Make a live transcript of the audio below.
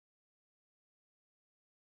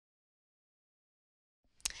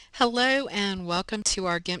Hello and welcome to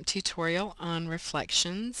our Gimp tutorial on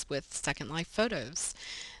reflections with Second Life photos.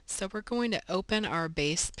 So we're going to open our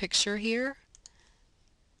base picture here.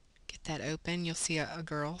 Get that open. You'll see a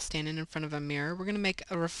girl standing in front of a mirror. We're going to make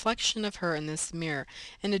a reflection of her in this mirror.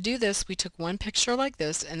 And to do this, we took one picture like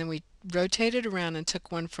this and then we rotated around and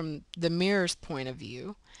took one from the mirror's point of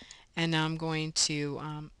view. And now I'm going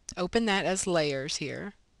to open that as layers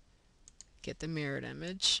here. Get the mirrored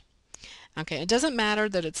image. Okay, it doesn't matter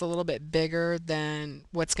that it's a little bit bigger than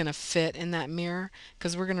what's going to fit in that mirror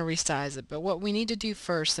because we're going to resize it. But what we need to do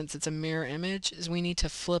first, since it's a mirror image, is we need to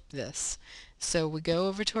flip this. So we go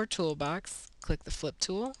over to our toolbox, click the flip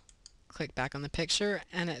tool, click back on the picture,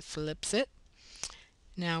 and it flips it.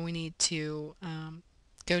 Now we need to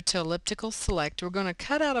go to elliptical select. We're going to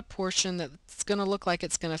cut out a portion that's going to look like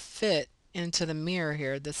it's going to fit into the mirror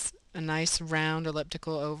here, this a nice round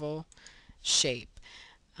elliptical oval shape.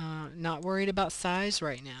 Not worried about size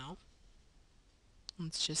right now.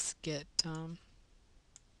 Let's just get a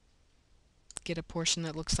portion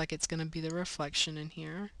that looks like it's going to be the reflection in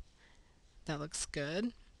here. That looks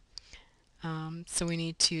good. So we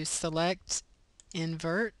need to select,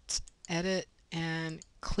 invert, edit, and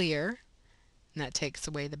clear. And that takes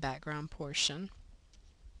away the background portion.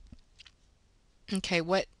 Okay,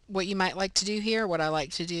 what you might like to do here, what I like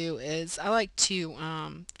to do is I like to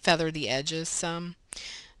feather the edges some.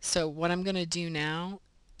 So what I'm going to do now,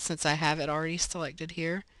 since I have it already selected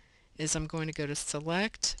here, is I'm going to go to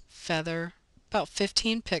Select, Feather, about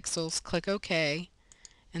 15 pixels, click OK,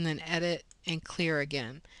 and then Edit and Clear again.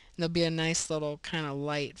 And there'll be a nice little kind of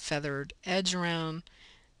light feathered edge around.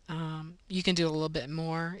 You can do a little bit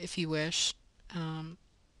more if you wish. Now I'm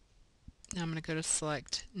going to go to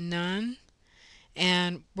Select None,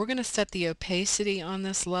 and we're going to set the opacity on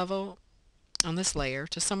this level, on this layer,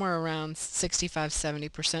 to somewhere around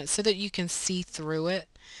 65–70% so that you can see through it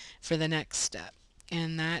for the next step.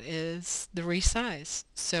 And that is the resize.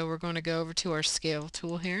 So we're going to go over to our scale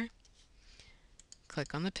tool here,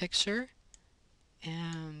 click on the picture,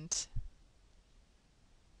 and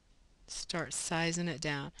start sizing it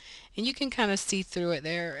down. And you can kind of see through it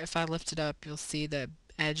there. If I lift it up, you'll see the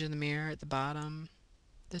edge of the mirror at the bottom,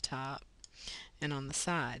 the top, and on the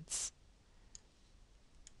sides.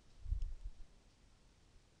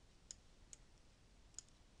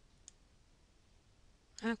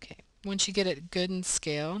 Okay, once you get it good and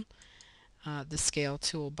scaled, the scale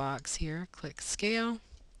toolbox here, click scale,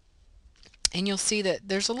 and you'll see that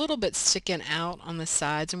there's a little bit sticking out on the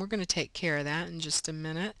sides, and we're going to take care of that in just a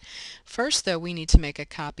minute. First though, we need to make a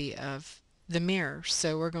copy of the mirror,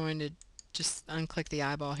 so we're going to just unclick the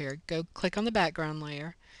eyeball here, go click on the background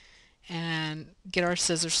layer, and get our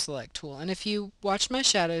scissor select tool. And if you watched my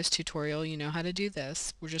shadows tutorial, you know how to do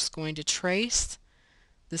this. We're just going to trace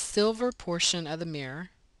the silver portion of the mirror.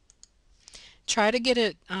 Try to get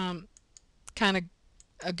it kind of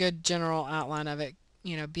a good general outline of it.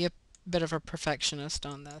 You know, be a bit of a perfectionist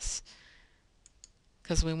on this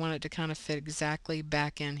because we want it to kind of fit exactly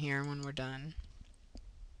back in here when we're done.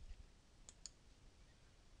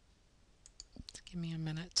 Just give me a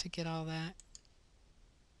minute to get all that.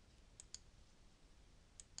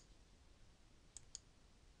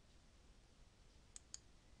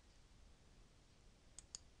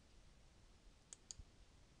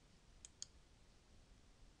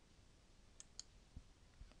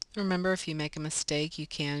 Remember, if you make a mistake, you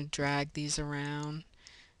can drag these around,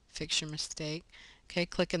 fix your mistake. Okay,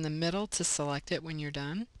 click in the middle to select it when you're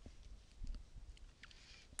done.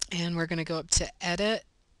 And we're going to go up to Edit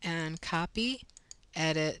and Copy,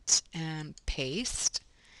 Edit and Paste.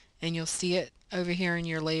 And you'll see it over here in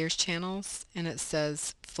your Layers channels, and it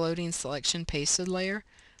says Floating Selection Pasted Layer.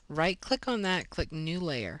 Right click on that, click New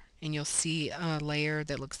Layer, and you'll see a layer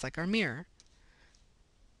that looks like our mirror.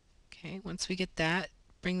 Okay, once we get that,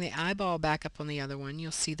 bring the eyeball back up on the other one.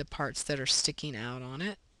 You'll see the parts that are sticking out on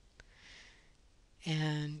it.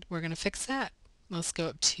 And we're going to fix that. Let's go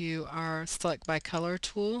up to our Select by Color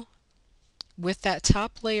tool. With that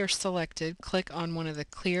top layer selected, click on one of the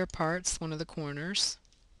clear parts, one of the corners.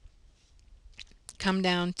 Come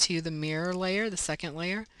down to the mirror layer, the second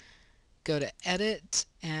layer. Go to Edit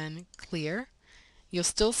and Clear. You'll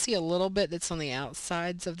still see a little bit that's on the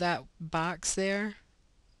outsides of that box there,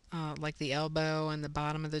 like the elbow and the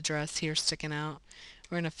bottom of the dress here sticking out.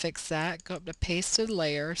 We're going to fix that. Go up to Pasted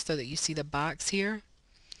Layer so that you see the box here.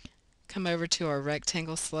 Come over to our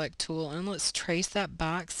rectangle select tool and let's trace that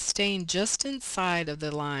box, staying just inside of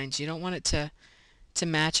the lines. You don't want it to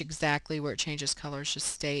match exactly where it changes colors. Just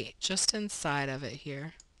stay just inside of it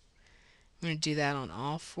here. I'm going to do that on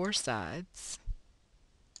all four sides.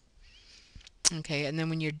 Okay, and then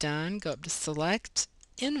when you're done, go up to Select,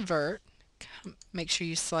 invert, make sure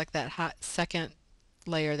you select that second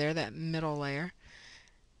layer there, that middle layer,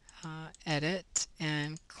 edit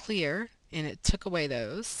and clear, and it took away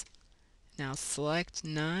those. Now select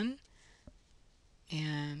none,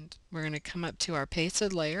 and we're going to come up to our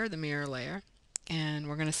pasted layer, the mirror layer, and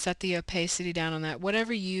we're going to set the opacity down on that,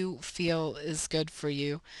 whatever you feel is good for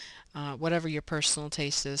you, whatever your personal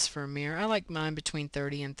taste is for a mirror. I like mine between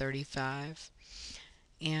 30 and 35.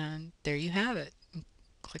 And there you have it.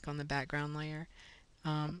 Click on the background layer.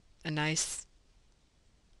 A nice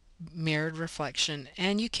mirrored reflection.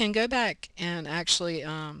 And you can go back and actually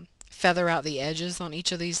feather out the edges on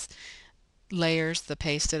each of these layers, the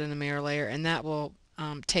pasted and the mirror layer, and that will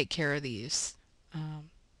take care of these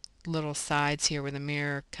little sides here where the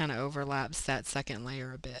mirror kind of overlaps that second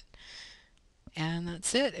layer a bit. And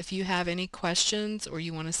that's it. If you have any questions or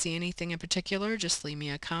you want to see anything in particular, just leave me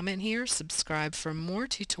a comment here. Subscribe for more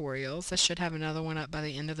tutorials. I should have another one up by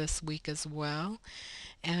the end of this week as well.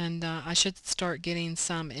 And I should start getting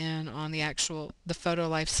some in on the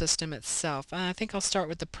SecondLife system itself. I think I'll start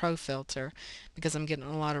with the Pro filter because I'm getting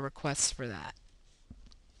a lot of requests for that.